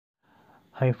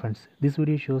Hi friends, this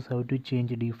video shows how to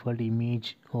change default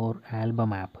image or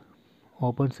album app.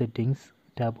 Open settings,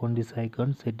 tap on this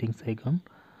icon, settings icon,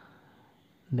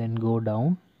 then go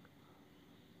down,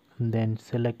 then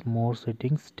select more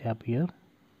settings, tap here,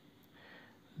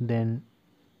 then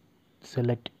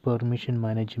select permission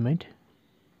management,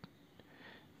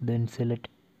 then select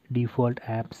default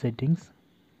app settings.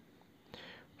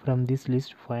 From this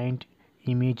list find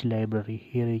image library.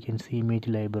 Here you can see image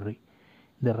library.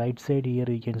 The right side here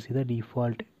you can see the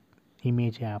default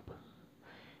image app.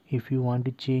 If you want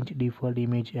to change default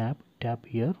image app, tap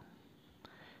here.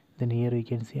 Then here you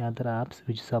can see other apps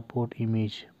which support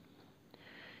image.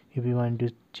 If you want to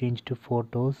change to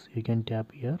photos, you can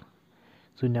tap here.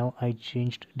 So now I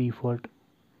changed default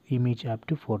image app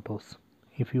to photos.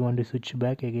 If you want to switch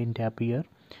back, again tap here,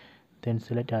 then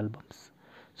select albums.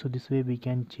 So this way we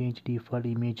can change default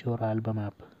image or album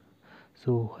app.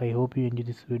 So I hope you enjoy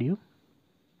this video.